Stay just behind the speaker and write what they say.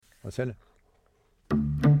Let's hit it.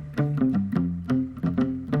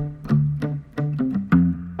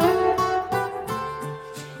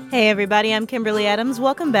 Hey everybody, I'm Kimberly Adams.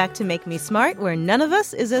 Welcome back to Make Me Smart, where none of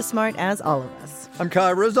us is as smart as all of us. I'm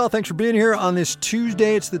Kai Rosdahl. Thanks for being here on this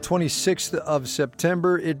Tuesday. It's the 26th of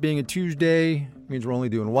September. It being a Tuesday means we're only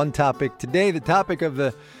doing one topic today. The topic of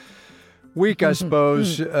the week, I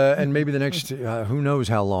suppose, and maybe the next, who knows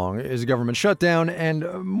how long, is the government shutdown.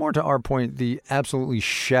 And more to our point, the absolutely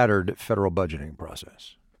shattered federal budgeting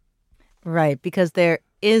process. Right, because there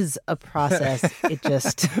is a process. It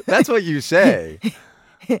just... That's what you say.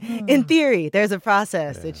 In theory, there's a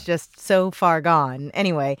process. Yeah. It's just so far gone.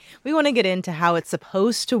 Anyway, we want to get into how it's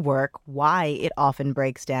supposed to work, why it often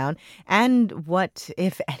breaks down, and what,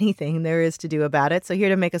 if anything, there is to do about it. So here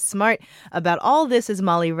to make us smart about all this is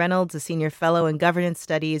Molly Reynolds, a senior fellow in governance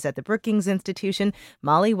studies at the Brookings Institution.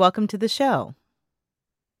 Molly, welcome to the show.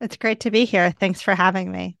 It's great to be here. Thanks for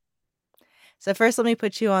having me. So first, let me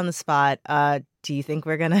put you on the spot. Do you think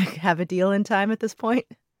we're going to have a deal in time at this point?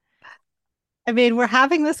 I mean, we're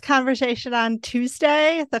having this conversation on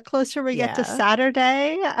Tuesday. The closer we get to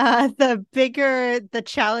Saturday, the bigger the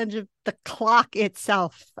challenge of the clock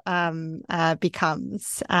itself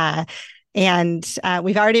becomes. And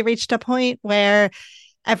we've already reached a point where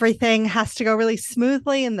everything has to go really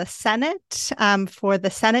smoothly in the Senate for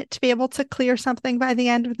the Senate to be able to clear something by the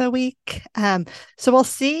end of the week. So we'll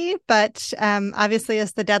see. But obviously,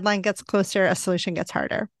 as the deadline gets closer, a solution gets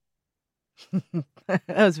harder. That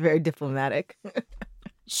was very diplomatic.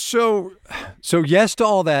 So yes to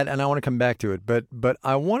all that, and I want to come back to it, but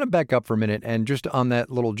I want to back up for a minute and just on that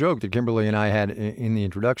little joke that Kimberly and I had in the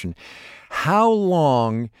introduction. How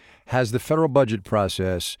long has the federal budget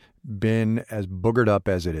process been as boogered up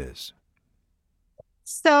as it is?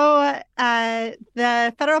 So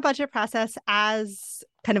the federal budget process, as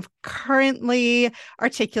kind of currently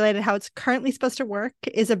articulated, how it's currently supposed to work,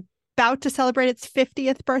 is about to celebrate its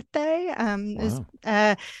 50th birthday. Is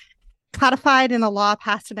codified in a law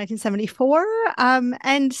passed in 1974.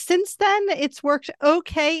 And since then, it's worked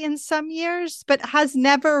okay in some years, but has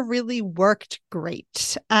never really worked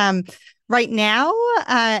great. Right now,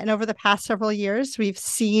 and over the past several years, we've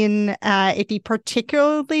seen it be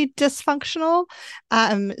particularly dysfunctional.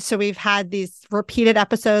 So we've had these repeated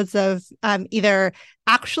episodes of either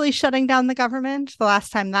actually shutting down the government. The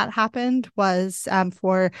last time that happened was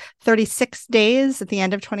for 36 days at the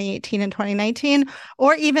end of 2018 and 2019,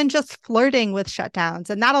 or even just flirting with shutdowns.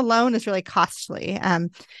 And that alone is really costly.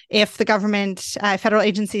 If the government, federal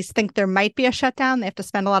agencies think there might be a shutdown, they have to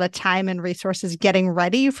spend a lot of time and resources getting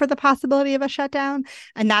ready for the possibility of a shutdown.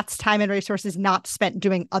 And that's time and resources not spent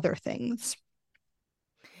doing other things.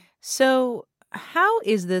 So how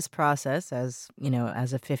is this process, as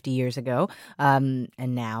of 50 years ago and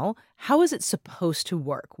now, how is it supposed to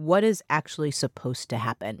work? What is actually supposed to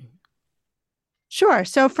happen? Sure.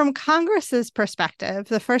 So from Congress's perspective,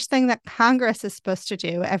 the first thing that Congress is supposed to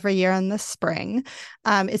do every year in the spring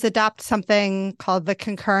is adopt something called the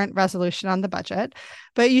concurrent resolution on the budget.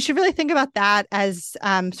 But you should really think about that as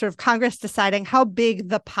sort of Congress deciding how big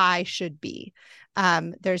the pie should be.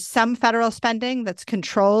 There's some federal spending that's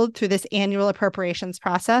controlled through this annual appropriations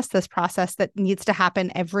process, this process that needs to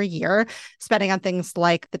happen every year, spending on things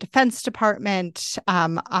like the Defense Department,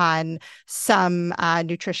 on some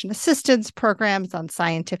nutrition assistance programs, on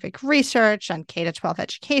scientific research, on K-12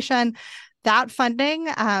 education. That funding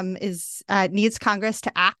needs Congress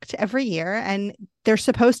to act every year, and they're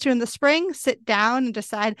supposed to, in the spring, sit down and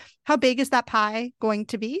decide how big is that pie going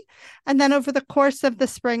to be. And then over the course of the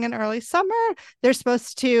spring and early summer, they're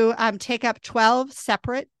supposed to take up 12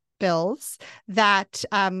 separate bills that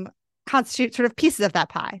constitute sort of pieces of that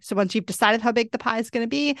pie. So once you've decided how big the pie is going to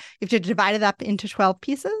be, you have to divide it up into 12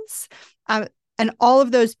 pieces. And all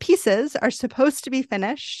of those pieces are supposed to be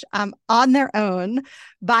finished on their own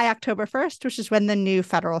by October 1st, which is when the new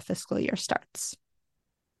federal fiscal year starts.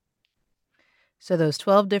 So those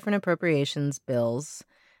 12 different appropriations bills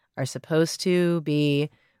are supposed to be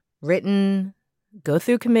written, go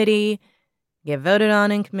through committee, get voted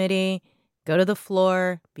on in committee, go to the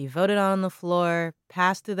floor, be voted on the floor,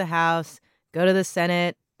 pass through the House, go to the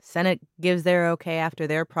Senate. Senate gives their okay after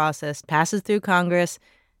their process, passes through Congress,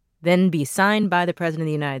 then be signed by the President of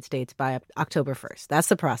the United States by October 1st. That's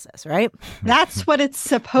the process, right? That's what it's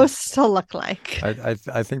supposed to look like.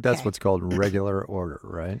 I think that's what's called regular order,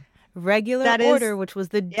 right? Regular order, which was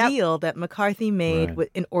the deal that McCarthy made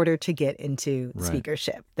in order to get into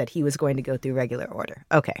speakership, that he was going to go through regular order.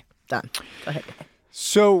 Okay, done. Go ahead.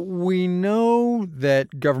 So we know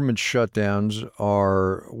that government shutdowns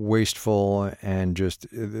are wasteful and just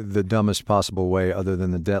the dumbest possible way, other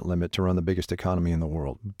than the debt limit, to run the biggest economy in the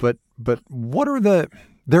world. But what are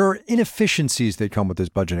there are inefficiencies that come with this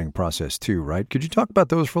budgeting process too, right? Could you talk about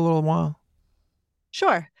those for a little while?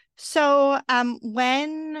 Sure. So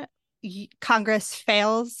when Congress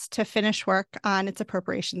fails to finish work on its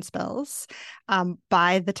appropriations bills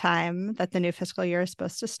by the time that the new fiscal year is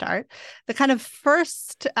supposed to start, the kind of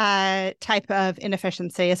first type of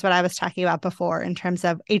inefficiency is what I was talking about before in terms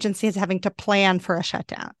of agencies having to plan for a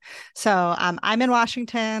shutdown. So I'm in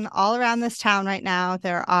Washington. All around this town right now,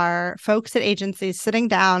 there are folks at agencies sitting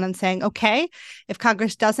down and saying, okay, if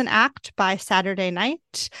Congress doesn't act by Saturday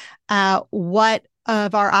night, what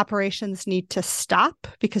of our operations need to stop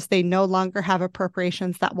because they no longer have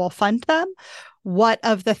appropriations that will fund them? What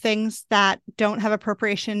of the things that don't have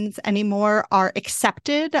appropriations anymore are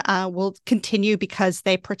accepted, will continue because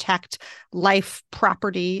they protect life,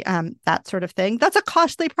 property, that sort of thing? That's a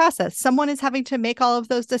costly process. Someone is having to make all of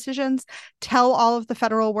those decisions, tell all of the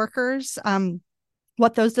federal workers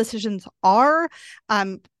what those decisions are,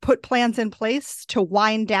 put plans in place to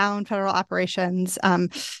wind down federal operations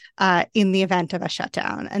in the event of a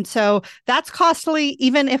shutdown. And so that's costly,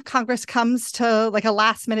 even if Congress comes to like a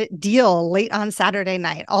last minute deal late on Saturday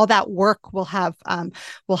night. All that work will have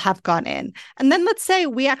gone in. And then let's say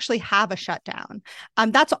we actually have a shutdown.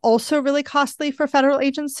 That's also really costly for federal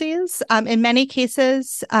agencies. In many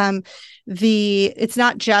cases, it's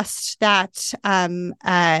not just that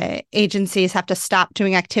agencies have to stop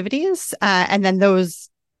doing activities, and then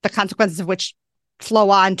the consequences of which flow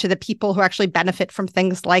on to the people who actually benefit from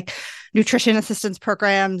things like nutrition assistance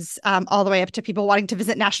programs, all the way up to people wanting to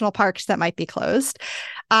visit national parks that might be closed.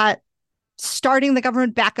 Starting the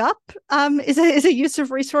government back up is a use of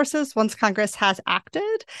resources once Congress has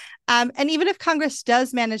acted. And even if Congress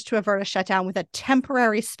does manage to avert a shutdown with a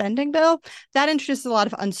temporary spending bill, that introduces a lot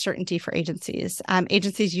of uncertainty for agencies.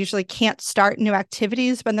 Agencies usually can't start new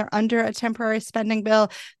activities when they're under a temporary spending bill.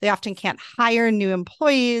 They often can't hire new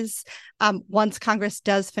employees. Once Congress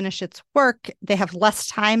does finish its work, they have less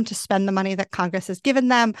time to spend the money that Congress has given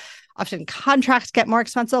them. Often contracts get more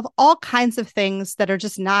expensive, all kinds of things that are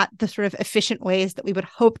just not the sort of efficient ways that we would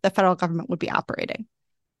hope the federal government would be operating.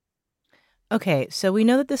 Okay, so we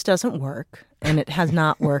know that this doesn't work, and it has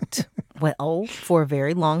not worked well for a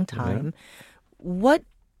very long time. Yeah.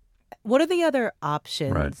 What are the other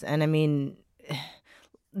options? Right. And I mean,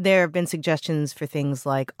 there have been suggestions for things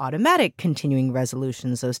like automatic continuing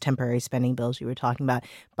resolutions, those temporary spending bills you were talking about,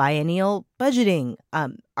 biennial budgeting.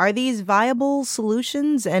 Are these viable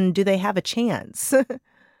solutions, and do they have a chance?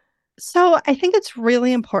 So I think it's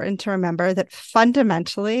really important to remember that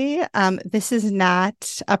fundamentally, this is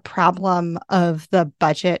not a problem of the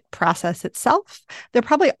budget process itself. There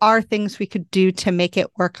probably are things we could do to make it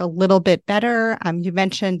work a little bit better. You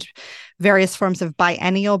mentioned various forms of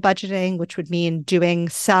biennial budgeting, which would mean doing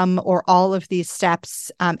some or all of these steps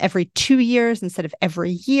every 2 years instead of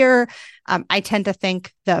every year. I tend to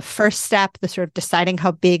think the first step, the sort of deciding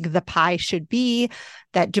how big the pie should be,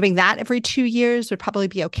 that doing that every 2 years would probably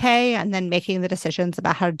be okay. And then making the decisions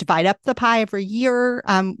about how to divide up the pie every year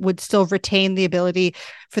would still retain the ability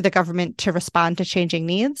for the government to respond to changing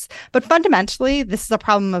needs. But fundamentally, this is a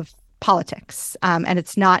problem of politics, and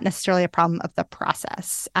it's not necessarily a problem of the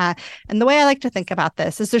process. And the way I like to think about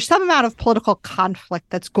this is there's some amount of political conflict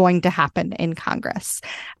that's going to happen in Congress.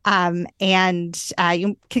 And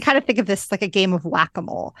you can kind of think of this like a game of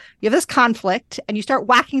whack-a-mole. You have this conflict and you start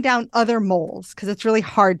whacking down other moles because it's really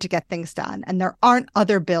hard to get things done. And there aren't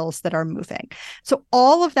other bills that are moving. So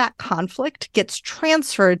all of that conflict gets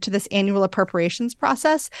transferred to this annual appropriations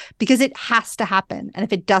process because it has to happen. And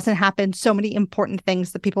if it doesn't happen, so many important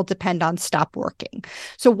things that people depend on stop working.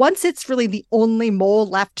 So once it's really the only mole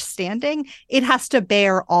left standing, it has to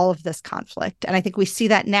bear all of this conflict. And I think we see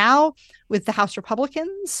that now with the House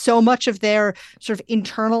Republicans. So much of their sort of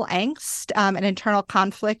internal angst and internal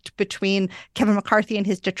conflict between Kevin McCarthy and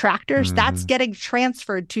his detractors, that's getting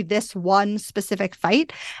transferred to this one specific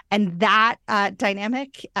fight. And that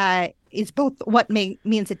dynamic is both what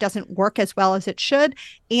means it doesn't work as well as it should,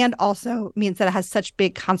 and also means that it has such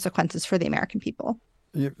big consequences for the American people.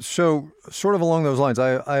 Yeah, so sort of along those lines,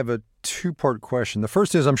 I have a two-part question. The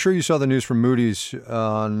first is, I'm sure you saw the news from Moody's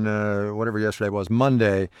on whatever yesterday was,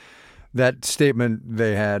 Monday, that statement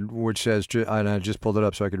they had, which says, and I just pulled it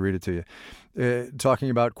up so I could read it to you, talking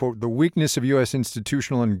about, quote, the weakness of U.S.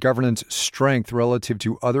 institutional and governance strength relative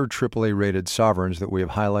to other AAA-rated sovereigns that we have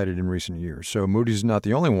highlighted in recent years. So Moody's is not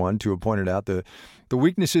the only one to have pointed out the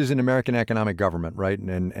weaknesses in American economic government, right,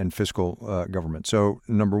 and fiscal government. So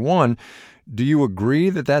number one, do you agree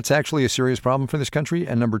that that's actually a serious problem for this country?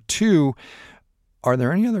 And number two, are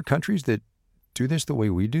there any other countries that do this the way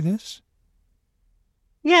we do this?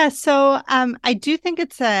 Yeah, so I do think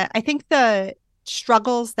I think the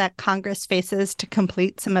struggles that Congress faces to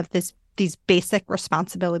complete some of these basic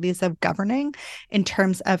responsibilities of governing in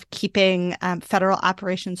terms of keeping federal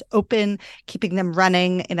operations open, keeping them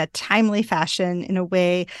running in a timely fashion in a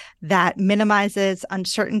way that minimizes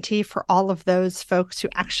uncertainty for all of those folks who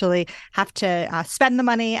actually have to spend the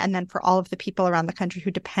money, and then for all of the people around the country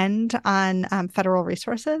who depend on federal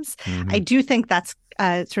resources. I do think that's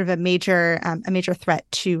sort of a major threat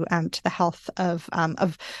to the health of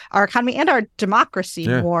our economy and our democracy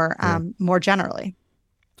more generally.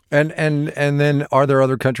 And then are there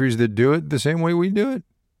other countries that do it the same way we do it?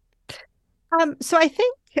 So I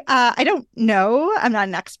think I don't know. I'm not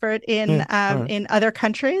an expert in other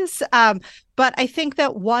countries, but I think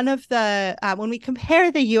that one of the when we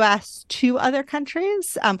compare the U.S. to other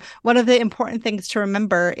countries, one of the important things to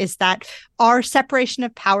remember is that our separation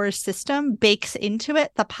of powers system bakes into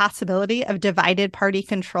it the possibility of divided party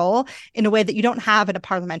control in a way that you don't have in a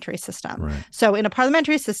parliamentary system. Right. So in a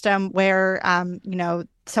parliamentary system where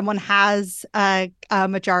someone has a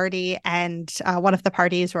majority and one of the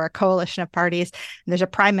parties or a coalition of parties, and there's a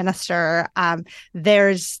prime minister,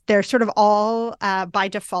 they're sort of all by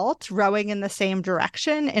default rowing in the same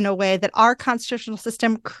direction in a way that our constitutional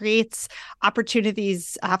system creates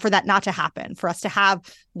opportunities for that not to happen, for us to have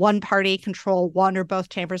one party control one or both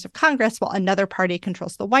chambers of Congress while another party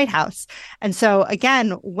controls the White House. And so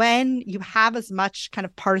again, when you have as much kind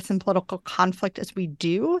of partisan political conflict as we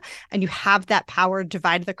do, and you have that power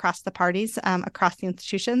divided across the parties, across the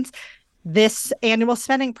institutions, this annual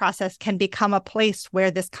spending process can become a place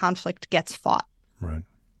where this conflict gets fought. Right.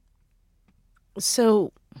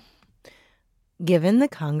 So given the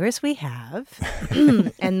Congress we have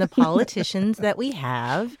and the politicians that we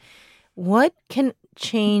have, what can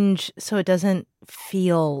change so it doesn't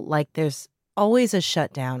feel like there's always a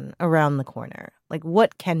shutdown around the corner? Like,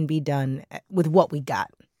 what can be done with what we got?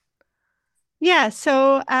 Yeah,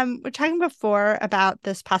 so we're talking before about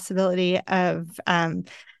this possibility of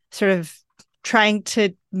sort of trying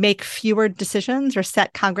to make fewer decisions or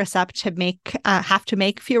set Congress up to have to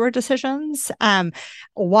make fewer decisions.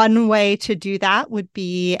 One way to do that would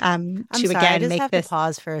be to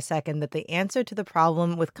pause for a second. That the answer to the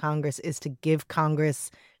problem with Congress is to give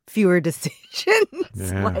Congress fewer decisions.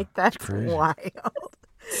 Yeah, that's wild.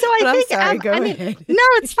 So I think, I'm sorry, go ahead. No,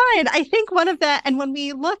 it's fine. I think one of the, and when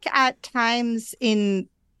we look at times in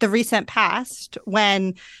the recent past,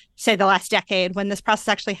 when, say, the last decade, when this process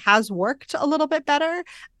actually has worked a little bit better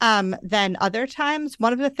than other times,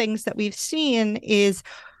 one of the things that we've seen is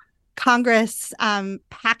Congress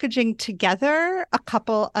packaging together a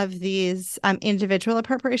couple of these individual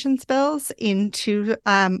appropriations bills into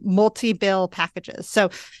multi-bill packages.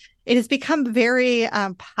 So it has become very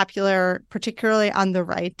popular, particularly on the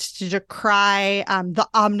right, to decry the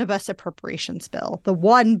omnibus appropriations bill, the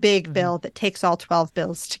one big bill that takes all 12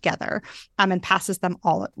 bills together and passes them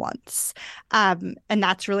all at once. And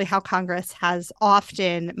that's really how Congress has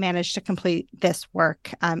often managed to complete this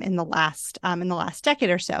work in the last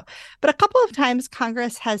decade or so. But a couple of times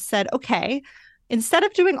Congress has said, okay, instead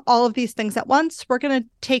of doing all of these things at once, we're going to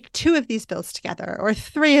take two of these bills together or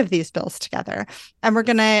three of these bills together, and we're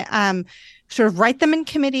going to sort of write them in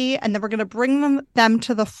committee, and then we're going to bring them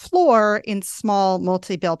to the floor in small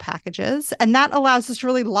multi-bill packages. And that allows us to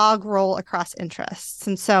really log roll across interests.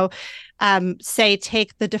 And so say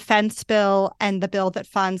take the defense bill and the bill that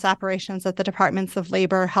funds operations at the Departments of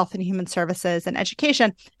Labor, Health and Human Services, and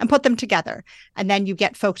Education, and put them together. And then you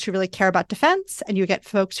get folks who really care about defense, and you get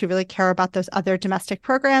folks who really care about those other domestic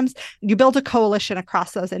programs. You build a coalition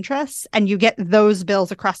across those interests, and you get those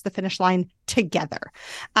bills across the finish line together.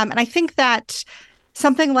 And I think that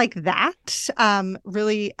something like that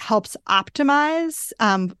really helps optimize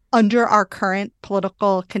under our current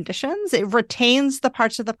political conditions. It retains the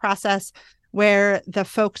parts of the process where the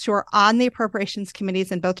folks who are on the appropriations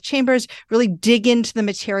committees in both chambers really dig into the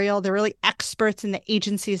material. They're really experts in the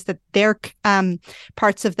agencies that their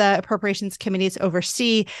parts of the appropriations committees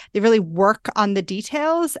oversee. They really work on the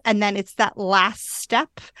details. And then it's that last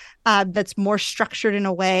step that's more structured in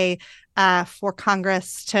a way for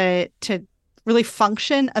Congress to really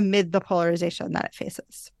function amid the polarization that it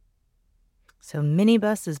faces. So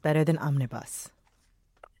minibus is better than omnibus.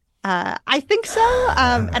 I think so,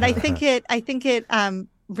 and I think it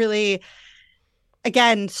really,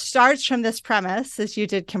 again, starts from this premise, as you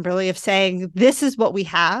did, Kimberly, of saying this is what we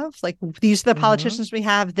have. Like, these are the politicians we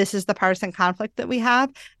have. This is the partisan conflict that we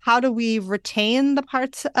have. How do we retain the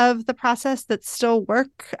parts of the process that still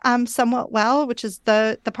work somewhat well, which is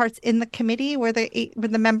the parts in the committee where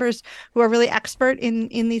the members who are really expert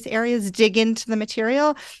in these areas dig into the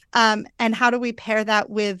material, and how do we pair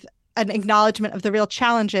that with an acknowledgement of the real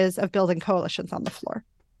challenges of building coalitions on the floor?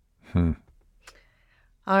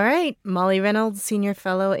 All right. Molly Reynolds, Senior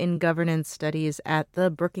Fellow in Governance Studies at the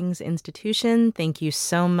Brookings Institution. Thank you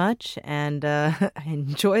so much, and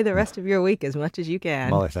enjoy the rest of your week as much as you can.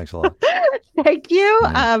 Molly, thanks a lot. Thank you.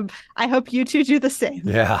 I hope you two do the same.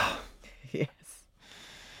 Yeah. Yes.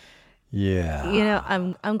 Yeah. You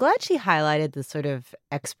know, I'm glad she highlighted the sort of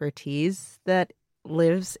expertise that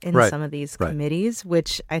lives in some of these committees,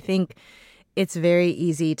 which I think it's very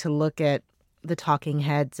easy to look at the talking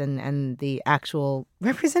heads and the actual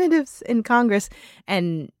representatives in Congress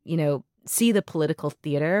and, you know, see the political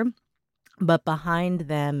theater. But behind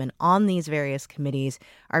them and on these various committees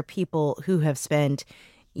are people who have spent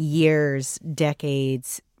years,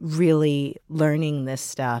 decades really learning this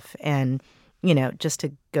stuff. And, you know, just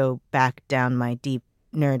to go back down my deep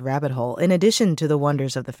nerd rabbit hole, in addition to the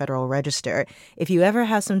wonders of the Federal Register, if you ever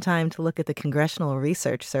have some time to look at the Congressional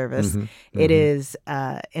Research Service, it is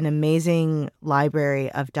an amazing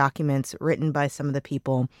library of documents written by some of the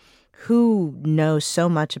people who know so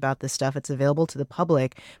much about this stuff. It's available to the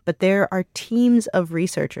public, but there are teams of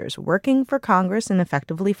researchers working for Congress and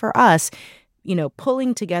effectively for us, you know,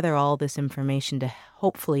 pulling together all this information to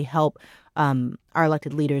hopefully help our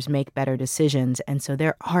elected leaders make better decisions. And so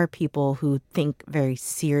there are people who think very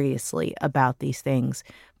seriously about these things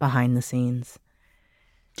behind the scenes.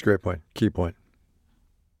 It's a great point. Key point.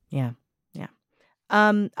 Yeah. Yeah.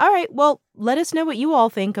 All right. Well, let us know what you all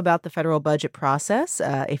think about the federal budget process.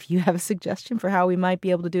 If you have a suggestion for how we might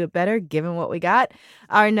be able to do it better, given what we got,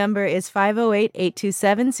 our number is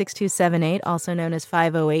 508-827-6278, also known as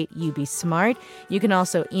 508-UB-SMART. You can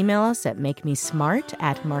also email us at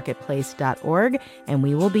makemesmart@marketplace.org, and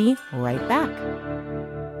we will be right back.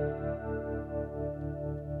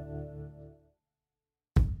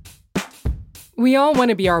 We all want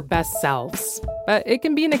to be our best selves, but it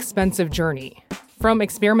can be an expensive journey. From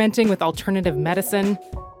experimenting with alternative medicine.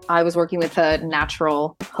 I was working with a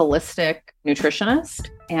natural, holistic nutritionist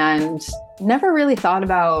and never really thought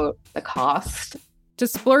about the cost. To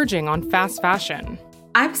splurging on fast fashion.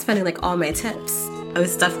 I'm spending like all my tips. I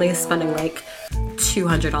was definitely spending like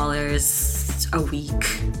 $200 a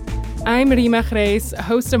week. I'm Rima Reis,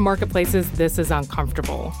 host of Marketplace's This Is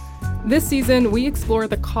Uncomfortable. This season, we explore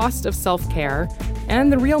the cost of self-care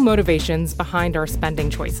and the real motivations behind our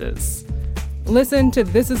spending choices. Listen to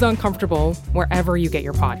This Is Uncomfortable wherever you get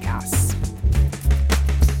your podcasts.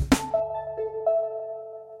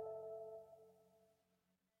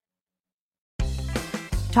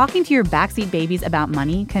 Talking to your backseat babies about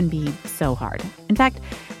money can be so hard. In fact,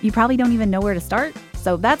 you probably don't even know where to start.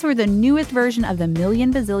 So that's where the newest version of the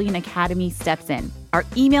Million Bazillion Academy steps in, our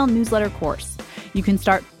email newsletter course. You can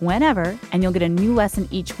start whenever, and you'll get a new lesson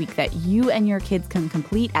each week that you and your kids can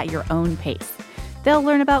complete at your own pace. They'll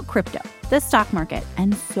learn about crypto, the stock market,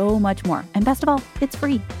 and so much more. And best of all, it's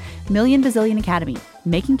free. Million Bazillion Academy,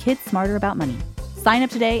 making kids smarter about money. Sign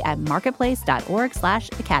up today at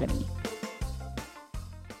marketplace.org/academy.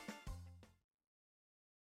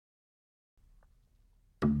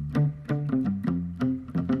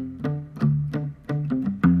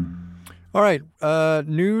 All right.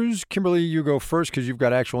 News. Kimberly, you go first because you've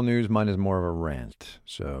got actual news. Mine is more of a rant.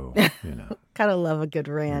 So, you know. Kind of love a good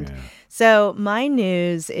rant. Yeah. So my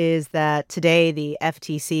news is that today the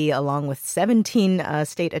FTC, along with 17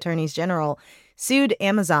 state attorneys general, sued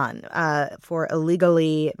Amazon for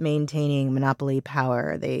illegally maintaining monopoly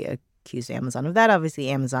power. They accused Amazon of that. Obviously,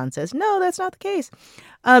 Amazon says, no, that's not the case.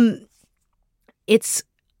 It's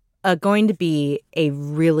going to be a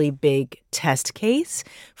really big test case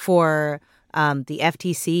for the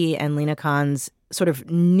FTC and Lina Khan's sort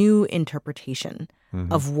of new interpretation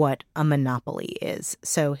of what a monopoly is.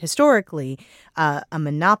 So historically, a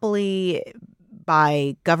monopoly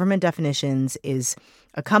by government definitions is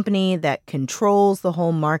a company that controls the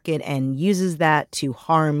whole market and uses that to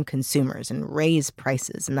harm consumers and raise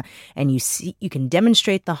prices. And you can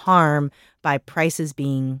demonstrate the harm by prices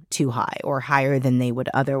being too high or higher than they would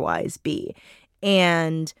otherwise be.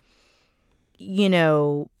 And, you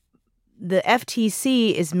know, the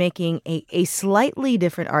FTC is making a slightly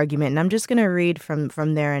different argument, and I'm just going to read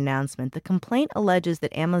from their announcement. The complaint alleges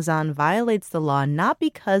that Amazon violates the law not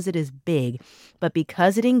because it is big, but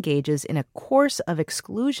because it engages in a course of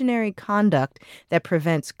exclusionary conduct that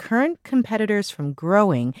prevents current competitors from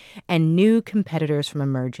growing and new competitors from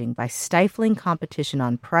emerging by stifling competition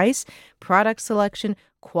on price, product selection,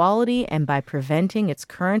 quality, and by preventing its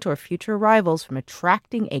current or future rivals from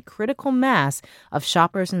attracting a critical mass of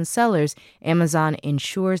shoppers and sellers. Amazon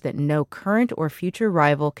ensures that no current or future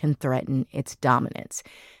rival can threaten its dominance.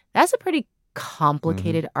 That's a pretty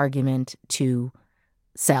complicated argument to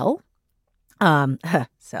sell.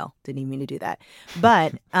 Sell. Didn't even mean to do that.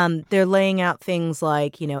 But they're laying out things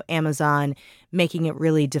like, Amazon making it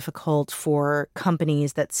really difficult for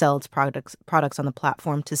companies that sell its products on the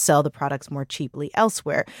platform to sell the products more cheaply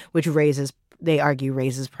elsewhere, which they argue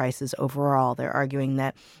raises prices overall. They're arguing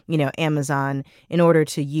that, Amazon, in order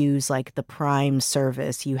to use like the Prime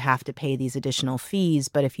service, you have to pay these additional fees.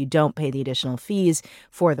 But if you don't pay the additional fees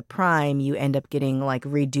for the Prime, you end up getting like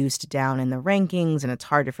reduced down in the rankings, and it's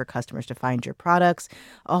harder for customers to find your products.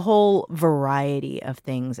 A whole variety of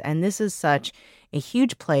things. And this is such a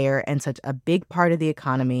huge player and such a big part of the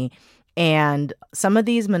economy. And some of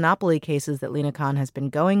these monopoly cases that Lina Khan has been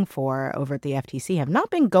going for over at the FTC have not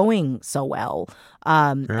been going so well.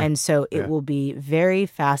 And so it will be very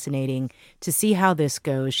fascinating to see how this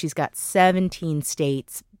goes. She's got 17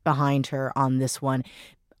 states behind her on this one,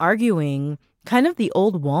 arguing kind of the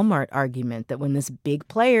old Walmart argument that when this big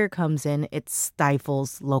player comes in, it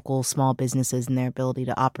stifles local small businesses and their ability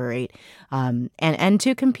to operate and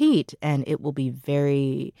to compete. And it will be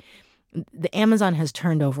the Amazon has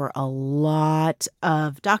turned over a lot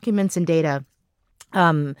of documents and data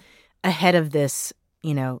ahead of this,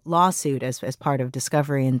 lawsuit as part of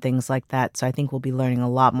discovery and things like that. So I think we'll be learning a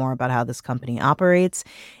lot more about how this company operates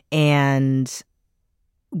and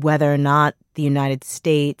whether or not the United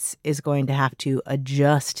States is going to have to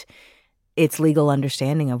adjust its legal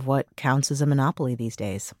understanding of what counts as a monopoly these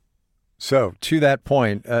days. So to that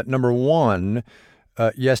point, number one,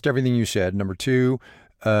 yes to everything you said. Number two,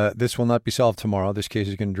 this will not be solved tomorrow. This case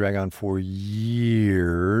is going to drag on for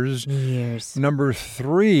years. Number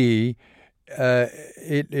three,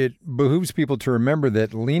 it behooves people to remember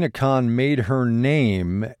that Lina Khan made her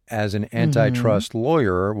name as an antitrust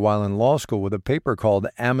lawyer while in law school with a paper called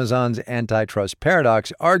Amazon's Antitrust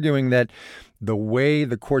Paradox, arguing that the way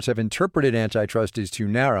the courts have interpreted antitrust is too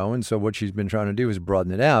narrow. And so what she's been trying to do is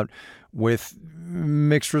broaden it out, with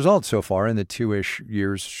mixed results so far in the 2-ish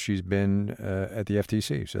years she's been at the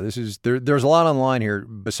FTC. So there's a lot on the line here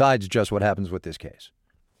besides just what happens with this case.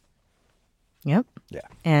 Yep. Yeah.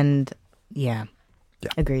 And yeah.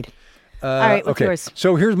 Agreed. All right, what's yours?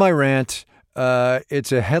 So here's my rant.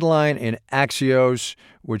 It's a headline in Axios,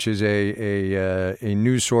 which is a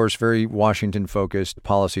news source, very Washington-focused,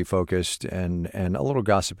 policy-focused, and a little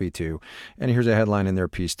gossipy, too. And here's a headline in their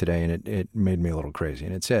piece today, and it made me a little crazy.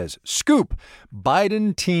 And it says, "Scoop,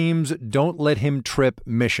 Biden teams don't let him trip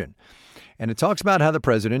mission." And it talks about how the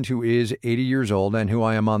president, who is 80 years old and who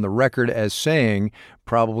I am on the record as saying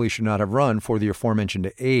probably should not have run for the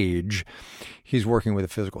aforementioned age, he's working with a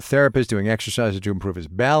physical therapist, doing exercises to improve his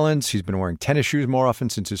balance. He's been wearing tennis shoes more often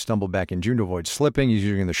since his stumble back in June to avoid slipping. He's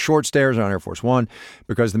using the short stairs on Air Force One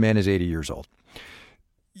because the man is 80 years old.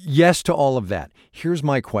 Yes to all of that. Here's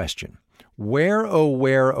my question. Where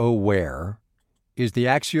is the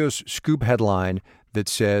Axios Scoop headline that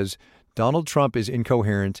says Donald Trump is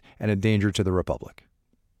incoherent and a danger to the Republic?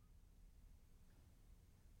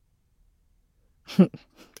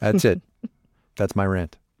 That's it. That's my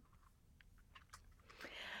rant.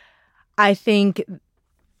 I think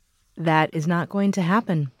that is not going to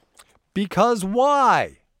happen. Because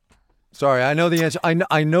why? Sorry, I know the answer.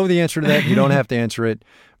 I know the answer to that. You don't have to answer it.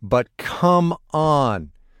 But come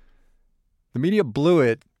on. The media blew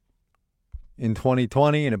it in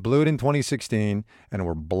 2020, and it blew it in 2016, and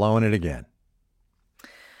we're blowing it again.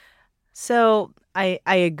 So I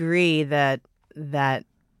agree that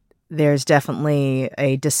there's definitely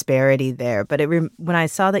a disparity there. But when I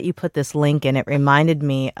saw that you put this link in, it reminded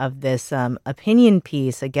me of this opinion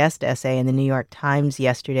piece, a guest essay in the New York Times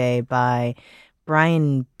yesterday by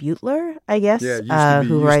Brian Butler, I guess. Yeah,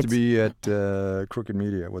 used to be at Crooked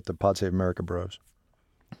Media with the Pod Save America bros.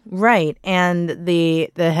 Right. And the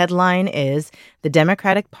headline is, "The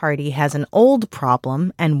Democratic Party has an old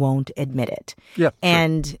problem and won't admit it." Yeah.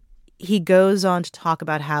 And he goes on to talk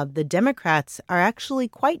about how the Democrats are actually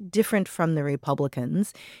quite different from the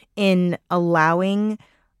Republicans in allowing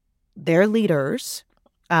their leaders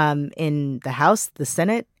in the House, the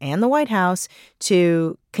Senate, and the White House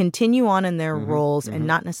to continue on in their roles and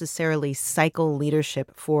not necessarily cycle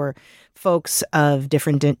leadership for folks of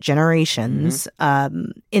different generations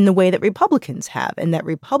in the way that Republicans have. And that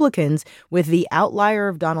Republicans, with the outlier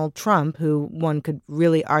of Donald Trump, who one could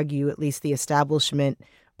really argue at least the establishment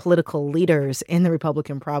political leaders in the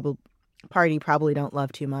Republican Party probably don't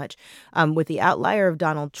love too much, with the outlier of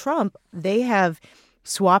Donald Trump, they have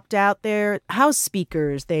swapped out their House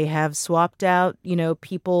speakers. They have swapped out,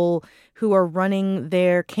 people who are running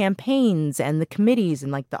their campaigns and the committees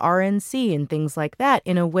and like the RNC and things like that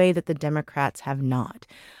in a way that the Democrats have not.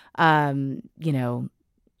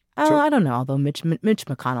 I don't know, although Mitch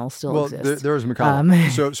McConnell still exists. There's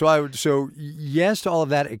McConnell. So yes to all of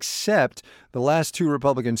that, except the last two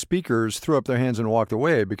Republican speakers threw up their hands and walked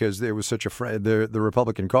away because it was such the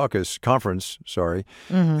Republican caucus conference,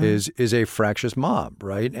 is a fractious mob,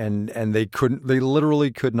 right? And they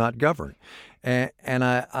literally could not govern. And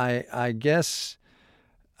I guess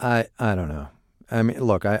I don't know. I mean,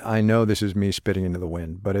 look, I know this is me spitting into the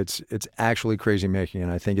wind, but it's actually crazy making,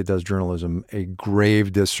 and I think it does journalism a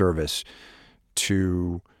grave disservice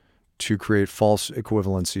to create false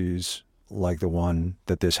equivalencies like the one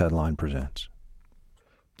that this headline presents.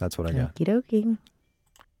 That's what I got. Okie dokie.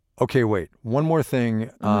 Okay, wait. One more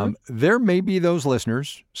thing. There may be those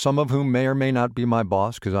listeners, some of whom may or may not be my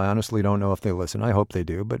boss, because I honestly don't know if they listen. I hope they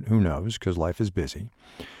do, but who knows, because life is busy.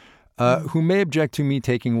 Who may object to me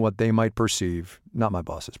taking what they might perceive, not my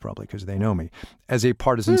bosses probably because they know me, as a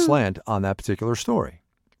partisan slant on that particular story,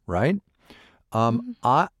 right?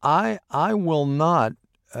 I will not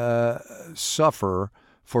suffer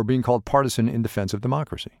for being called partisan in defense of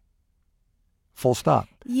democracy. Full stop.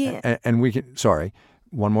 Yeah. And we can,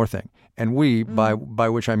 one more thing. And we, by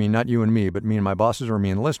which I mean not you and me, but me and my bosses or me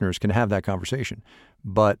and listeners can have that conversation.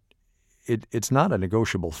 But it's not a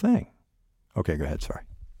negotiable thing. Okay, go ahead. Sorry.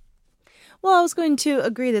 Well, I was going to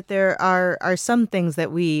agree that there are some things that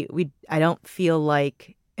I don't feel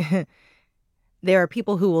like there are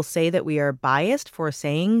people who will say that we are biased for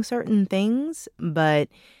saying certain things, but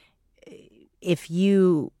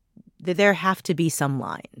there have to be some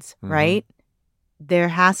lines, right? There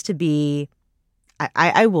has to be,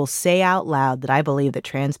 I will say out loud that I believe that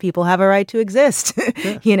trans people have a right to exist.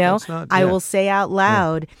 I will say out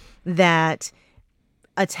loud that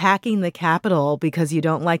attacking the Capitol because you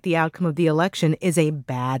don't like the outcome of the election is a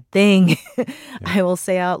bad thing. I will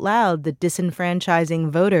say out loud that disenfranchising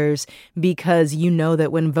voters because you know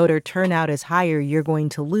that when voter turnout is higher, you're going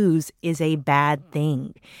to lose is a bad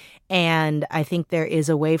thing. And I think there is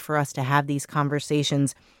a way for us to have these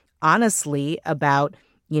conversations honestly about,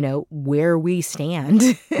 where we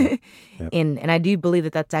stand. And I do believe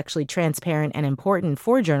that that's actually transparent and important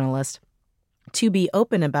for journalists to be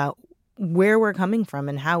open about where we're coming from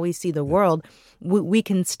and how we see the world. We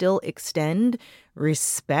can still extend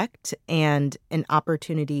respect and an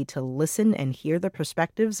opportunity to listen and hear the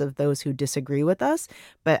perspectives of those who disagree with us.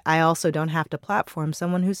 But I also don't have to platform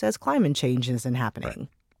someone who says climate change isn't happening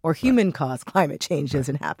or human-caused climate change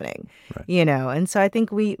isn't happening, And so I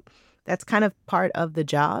think that's kind of part of the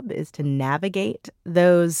job is to navigate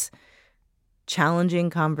those challenging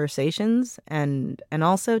conversations and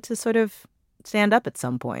also to sort of stand up at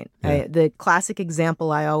some point. The classic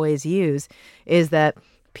example I always use is that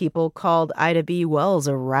people called Ida B. Wells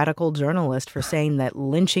a radical journalist for saying that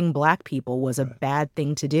lynching black people was a bad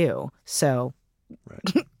thing to do. So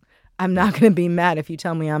I'm not going to be mad if you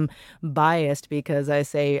tell me I'm biased because I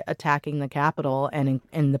say attacking the Capitol and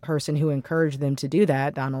the person who encouraged them to do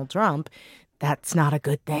that, Donald Trump, that's not a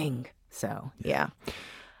good thing. So, yeah.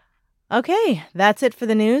 Okay, that's it for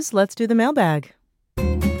the news. Let's do the mailbag.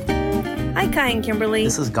 Hi, Kai and Kimberly.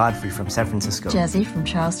 This is Godfrey from San Francisco. Jesse from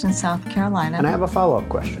Charleston, South Carolina. And I have a follow-up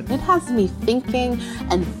question. It has me thinking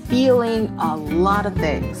and feeling a lot of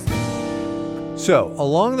things. So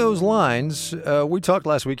along those lines, we talked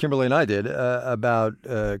last week, Kimberly and I did, about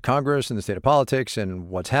Congress and the state of politics and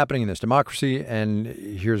what's happening in this democracy. And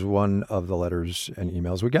here's one of the letters and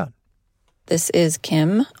emails we got. This is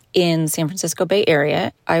Kim in San Francisco Bay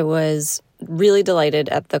Area. I was really delighted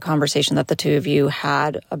at the conversation that the two of you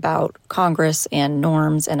had about Congress and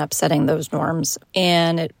norms and upsetting those norms.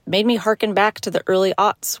 And it made me hearken back to the early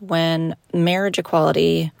aughts when marriage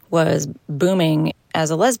equality was booming. As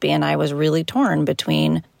a lesbian, I was really torn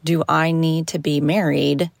between, do I need to be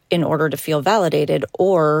married in order to feel validated,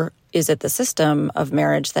 or is it the system of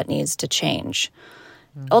marriage that needs to change?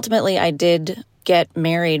 Ultimately, I did get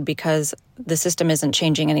married because the system isn't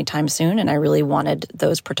changing anytime soon, and I really wanted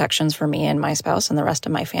those protections for me and my spouse and the rest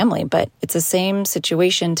of my family. But it's the same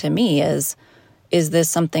situation to me as is this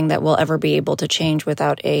something that we'll ever be able to change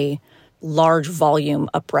without a large volume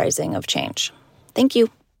uprising of change? Thank you.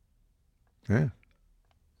 Yeah.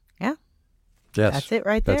 Yeah. Yes. That's it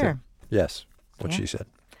right there. Yes. What she said.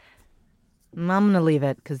 I'm going to leave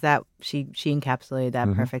it because that she encapsulated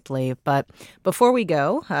that perfectly. But before we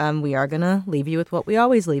go, we are going to leave you with what we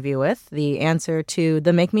always leave you with, the answer to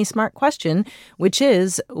the Make Me Smart question, which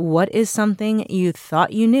is, what is something you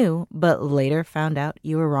thought you knew but later found out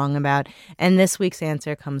you were wrong about? And this week's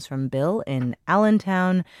answer comes from Bill in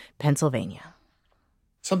Allentown, Pennsylvania.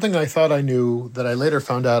 Something I thought I knew that I later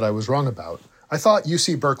found out I was wrong about. I thought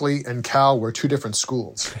UC Berkeley and Cal were two different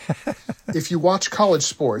schools. If you watch college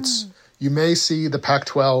sports, you may see the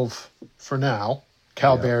Pac-12 for now.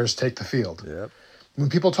 Cal Bears take the field. Yep. When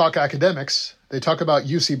people talk academics, they talk about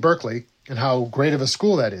UC Berkeley and how great of a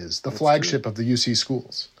school that is, the flagship of the UC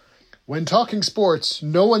schools. When talking sports,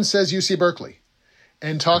 no one says UC Berkeley.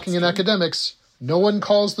 And talking in academics, no one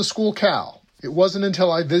calls the school Cal. It wasn't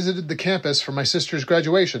until I visited the campus for my sister's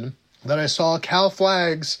graduation that I saw Cal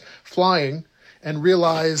flags flying and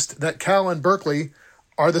realized that Cal and Berkeley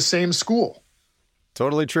are the same school.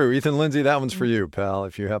 Totally true. Ethan Lindsay, that one's for you, pal,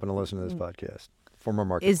 if you happen to listen to this podcast. Former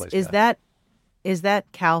Marketplace Is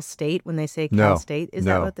that Cal State when they say Cal State? Is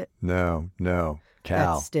that what No.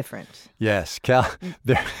 Cal. That's different. Yes, Cal.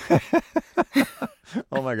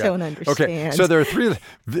 Oh, my God. Don't understand. Okay, so there are three,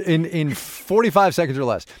 in 45 seconds or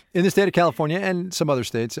less, in the state of California and some other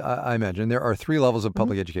states, I imagine, there are three levels of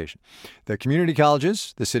public education. The community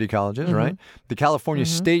colleges, the city colleges, right? The California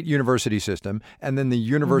State University system, and then the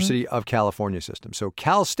University of California system. So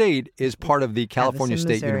Cal State is part of the California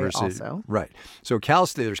State Missouri University. also. Right. So Cal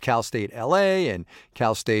State, there's Cal State LA and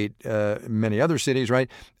Cal State many other cities, right?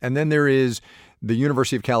 And then there is the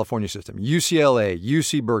University of California system, UCLA,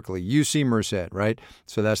 UC Berkeley, UC Merced, right?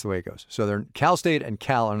 So that's the way it goes. So they're Cal State and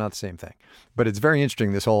Cal are not the same thing. But it's very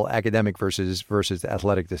interesting, this whole academic versus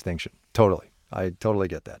athletic distinction. Totally. I totally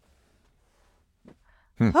get that.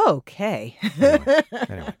 Okay.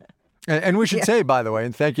 Anyway. And we should say, by the way,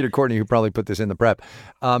 and thank you to Courtney who probably put this in the prep,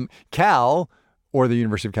 Cal, or the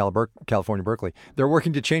University of California, Berkeley, they're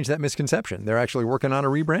working to change that misconception. They're actually working on a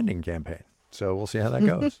rebranding campaign. So we'll see how that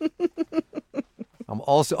goes.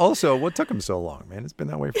 Also, what took them so long, man? It's been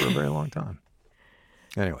that way for a very long time.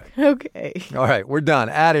 Anyway. Okay. All right, we're done.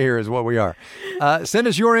 Out of here is what we are. Send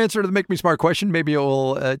us your answer to the Make Me Smart question. Maybe it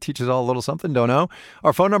will teach us all a little something. Don't know.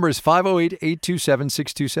 Our phone number is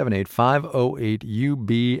 508-827-6278.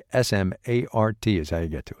 508-UBSMART is how you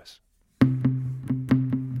get to us.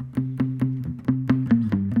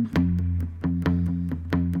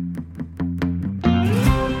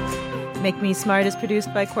 Make Me Smart is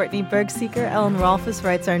produced by Courtney Bergseeker. Ellen Rolfes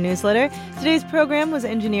writes our newsletter. Today's program was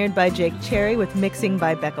engineered by Jake Cherry with mixing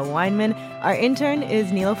by Becca Weinman. Our intern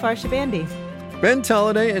is Nilofar Shabandi. Ben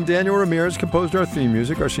Tolliday and Daniel Ramirez composed our theme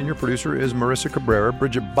music. Our senior producer is Marissa Cabrera.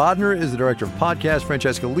 Bridget Bodner is the director of podcast.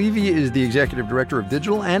 Francesca Levy is the executive director of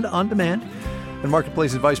digital and on demand. And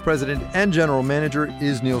Marketplace's vice president and general manager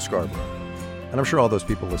is Neil Scarborough. And I'm sure all those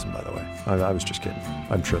people listen, by the way. I was just kidding.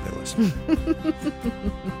 I'm sure they listen.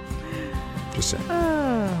 Just saying.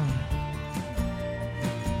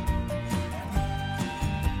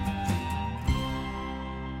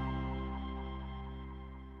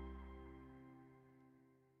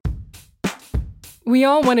 We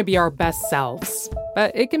all want to be our best selves,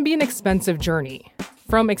 but it can be an expensive journey.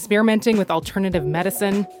 From experimenting with alternative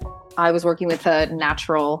medicine. I was working with a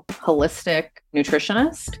natural, holistic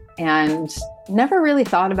nutritionist and never really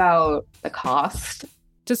thought about the cost.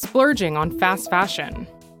 To splurging on fast fashion.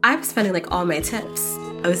 I'm spending all my tips.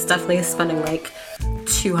 I was definitely spending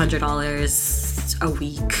 $200 a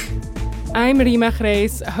week. I'm Rima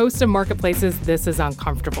Reis, host of Marketplace's This Is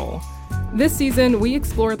Uncomfortable. This season, we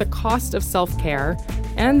explore the cost of self-care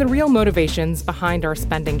and the real motivations behind our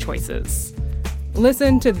spending choices.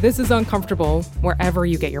 Listen to This Is Uncomfortable wherever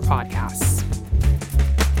you get your podcasts.